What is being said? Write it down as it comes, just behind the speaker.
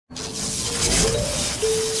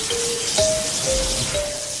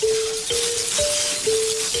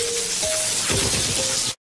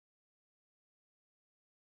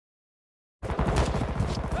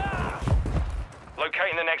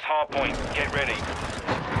hardpoint. Get ready.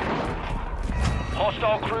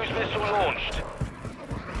 Hostile cruise missile launched.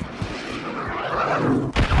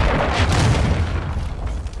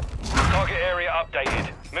 Target area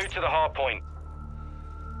updated. Move to the hardpoint.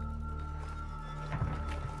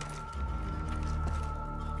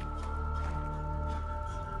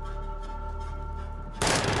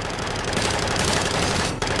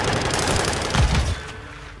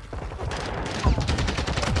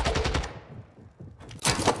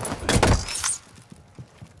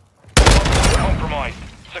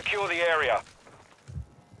 Secure the area.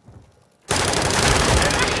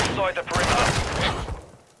 Enemies inside the perimeter.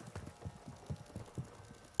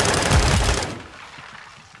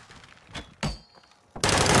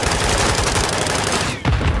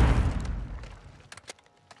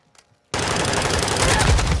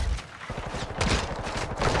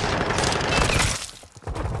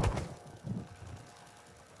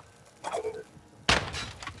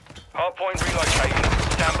 Hardpoint relocated.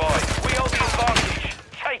 Stand by. We hold the advantage.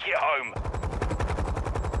 Take it home.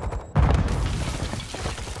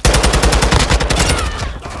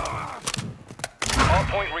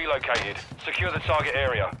 Hardpoint relocated. Secure the target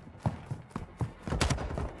area.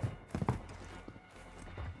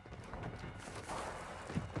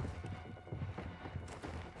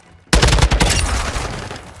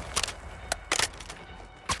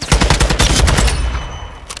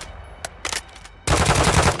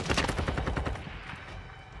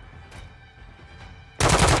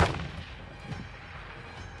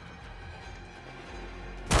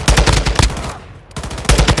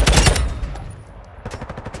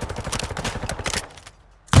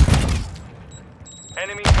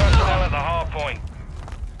 Enemy personnel at the hardpoint.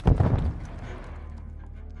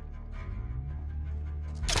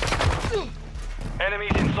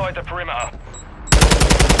 Enemies inside the perimeter.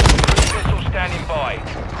 Cruise missile standing by.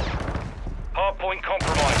 Hardpoint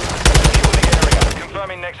compromised. Secure the area.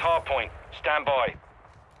 Confirming next hardpoint. Stand by.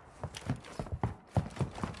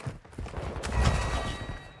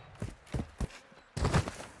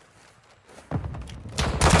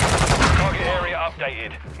 Target area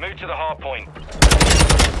updated. Move to the hardpoint.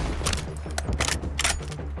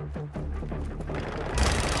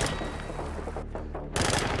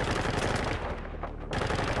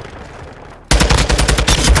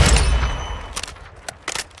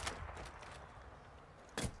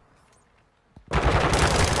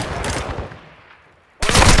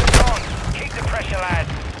 Keep the pressure, lads.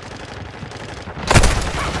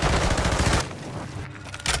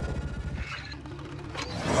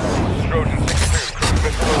 Trojan 6-2, cruise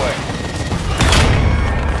missile away.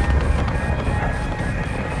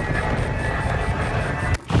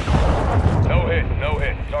 No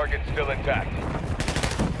hit. Target still intact.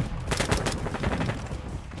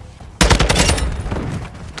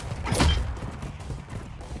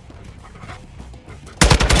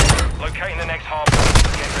 Locating the next hardpoint.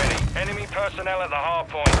 Get ready. Enemy personnel at the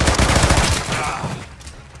hardpoint.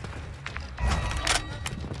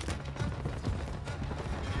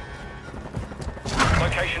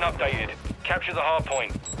 Location updated. Capture the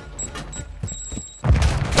hardpoint.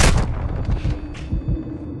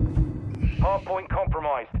 Hardpoint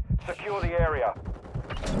compromised. Secure the area.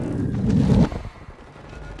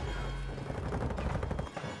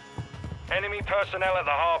 Enemy personnel at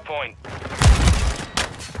the hardpoint.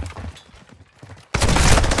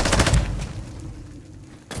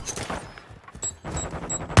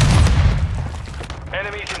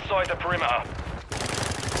 Enemies inside the perimeter.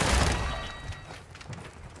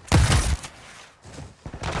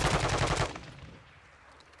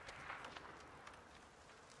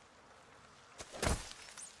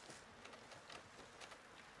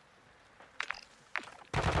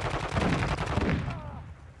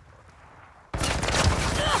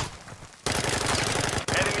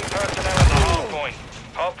 Enemy personnel at the hardpoint.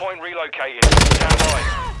 Hardpoint relocated. Stand by.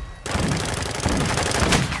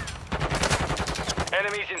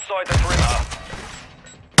 Enemies inside the perimeter.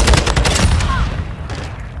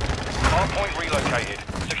 Hardpoint relocated.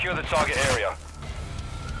 Secure the target area.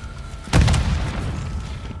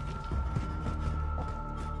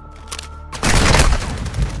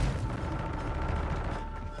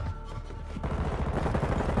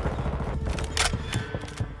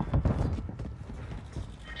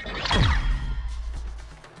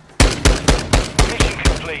 Mission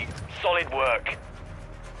complete. Solid work.